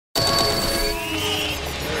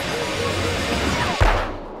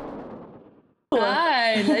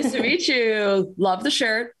Hi, nice to meet you. Love the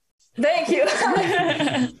shirt. Thank you.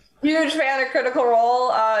 Huge fan of Critical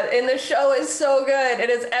Role. And the show is so good. It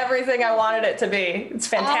is everything I wanted it to be. It's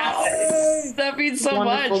fantastic. Oh, that means so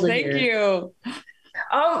much. Thank you.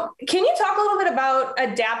 Can you talk a little bit about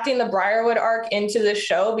adapting the Briarwood arc into this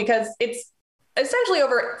show? Because it's essentially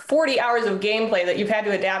over 40 hours of gameplay that you've had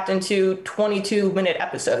to adapt into 22-minute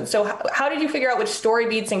episodes. So how did you figure out which story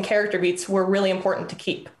beats and character beats were really important to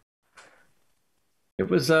keep? It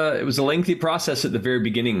was a lengthy process at the very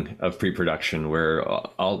beginning of pre-production where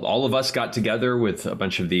all of us got together with a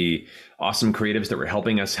bunch of the awesome creatives that were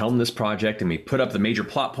helping us helm this project, and we put up the major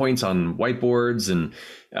plot points on whiteboards and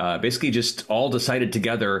basically just all decided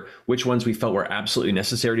together which ones we felt were absolutely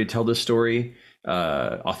necessary to tell this story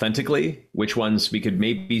authentically, which ones we could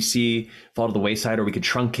maybe see fall to the wayside, or we could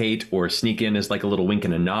truncate or sneak in as like a little wink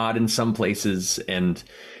and a nod in some places. And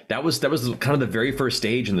that was kind of the very first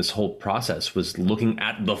stage in this whole process, was looking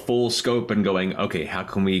at the full scope and going, okay, how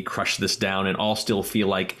can we crush this down and all still feel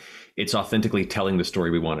like it's authentically telling the story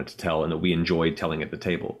we wanted to tell and that we enjoyed telling at the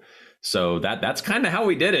table. So that's kind of how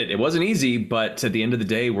we did it. It wasn't easy, but at the end of the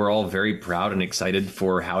day, we're all very proud and excited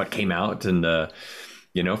for how it came out. And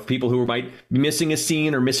for people who might be missing a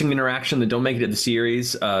scene or missing an interaction that don't make it to the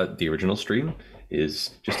series, the original stream is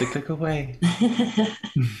just a click away.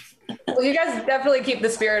 Well, you guys definitely keep the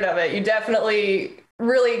spirit of it. You definitely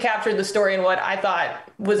really captured the story and what I thought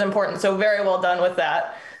was important. So very well done with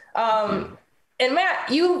that. And Matt,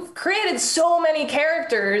 you've created so many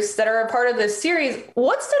characters that are a part of this series.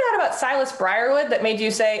 What stood out about Silas Briarwood that made you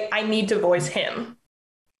say, I need to voice him?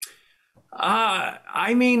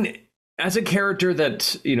 I mean, as a character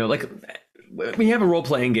that, when you have a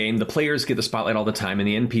role-playing game, the players get the spotlight all the time, and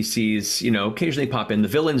the NPCs, occasionally pop in. The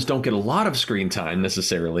villains don't get a lot of screen time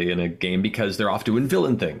necessarily in a game because they're off doing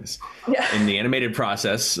villain things. Yeah. In the animated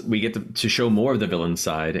process, we get to show more of the villain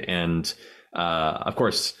side. And of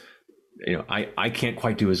course, I can't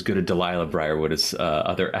quite do as good a Delilah Briarwood as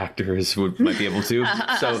other actors might be able to.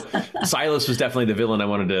 So Silas was definitely the villain I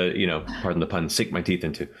wanted to, pardon the pun, sink my teeth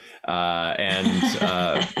into. And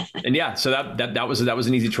yeah, so that was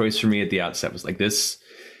an easy choice for me at the outset. It was like, this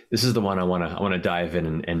is the one I want to dive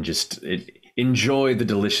in and just enjoy the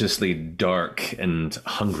deliciously dark and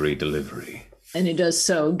hungry delivery. And he does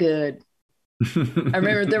so good. I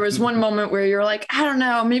remember there was one moment where you're like, I don't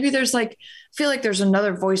know, maybe there's I feel like there's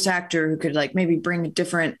another voice actor who could maybe bring a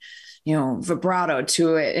different, vibrato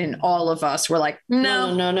to it. And all of us were like, no.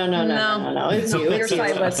 It's you. You're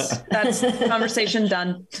Silas. That's conversation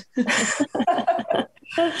done.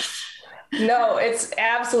 No, it's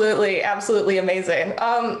absolutely, absolutely amazing.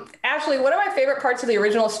 Ashley, one of my favorite parts of the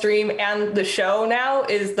original stream and the show now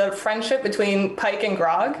is the friendship between Pike and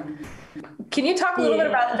Grog. Can you talk a little bit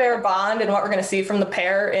about their bond and what we're going to see from the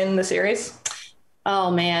pair in the series?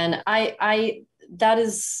 Oh man, I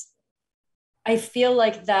feel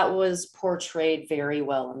like that was portrayed very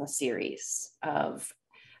well in the series of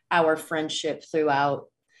our friendship throughout,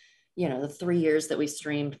 the 3 years that we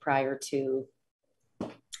streamed prior to,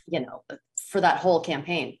 for that whole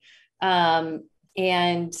campaign.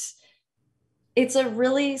 And it's a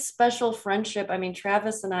really special friendship. I mean,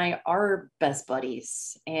 Travis and I are best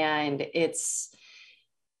buddies, and it's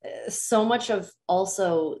so much of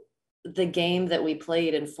also the game that we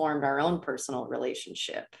played informed our own personal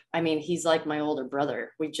relationship. I mean, he's like my older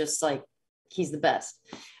brother. We just he's the best.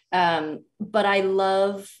 But I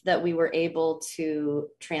love that we were able to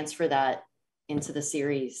transfer that into the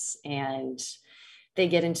series, and they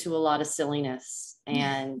get into a lot of silliness,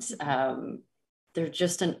 and they're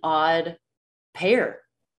just an odd pair,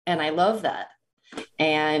 and I love that.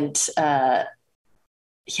 And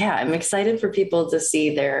I'm excited for people to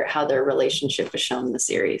see how their relationship is shown in the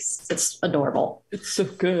series. It's adorable. It's so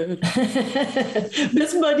good.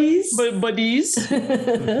 Best buddies. Buddies.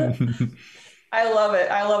 I love it.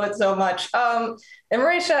 I love it so much. And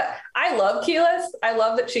Marisha, I love Keyleth. I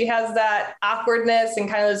love that she has that awkwardness and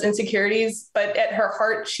kind of those insecurities, but at her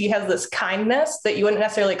heart, she has this kindness that you wouldn't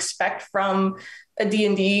necessarily expect from a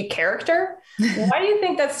D&D character. Why do you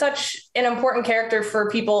think that's such an important character for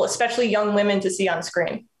people, especially young women, to see on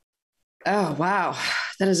screen? Oh, wow.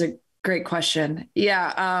 That is a great question.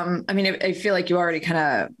 Yeah. I mean, I feel like you already kind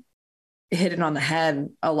of hit it on the head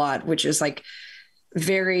a lot, which is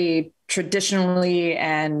very traditionally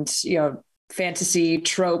and, fantasy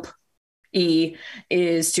trope-y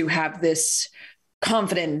is to have this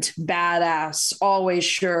confident, badass, always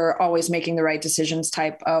sure, always making the right decisions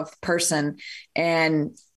type of person.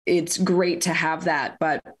 And it's great to have that.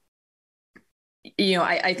 But,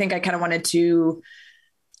 I think I kind of wanted to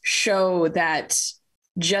show that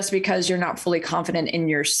just because you're not fully confident in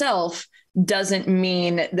yourself doesn't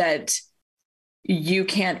mean that you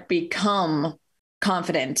can't become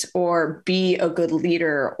confident or be a good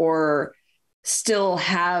leader or still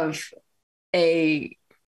have a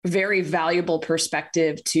very valuable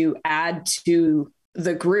perspective to add to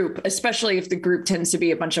the group, especially if the group tends to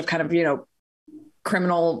be a bunch of kind of, you know,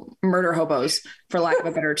 criminal murder hobos, for lack of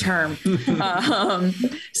a better term.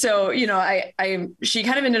 So, you know, she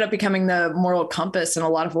kind of ended up becoming the moral compass in a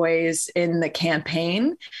lot of ways in the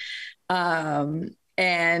campaign.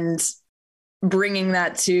 And bringing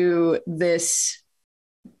that to this,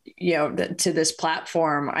 you know, to this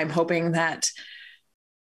platform, I'm hoping that,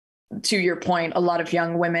 to your point, a lot of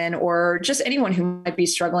young women or just anyone who might be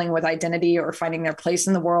struggling with identity or finding their place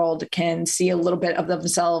in the world can see a little bit of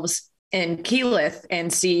themselves in Keyleth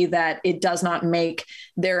and see that it does not make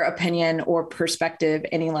their opinion or perspective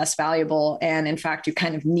any less valuable. And in fact, you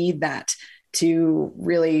kind of need that to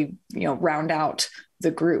really, you know, round out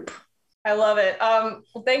the group. I love it.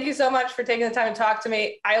 Well, thank you so much for taking the time to talk to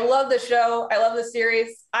me. I love the show. I love the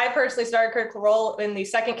series. I personally started Critical Role in the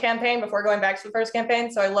second campaign before going back to the first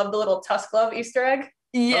campaign. So I love the little Tusk Glove Easter egg.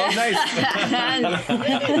 Yeah. Oh, nice.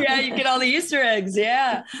 Yeah, you get all the Easter eggs.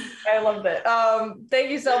 Yeah. I loved it.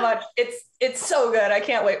 Thank you so much. It's so good. I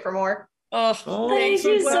can't wait for more. Oh, thank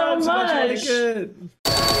you so much. Really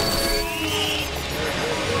good.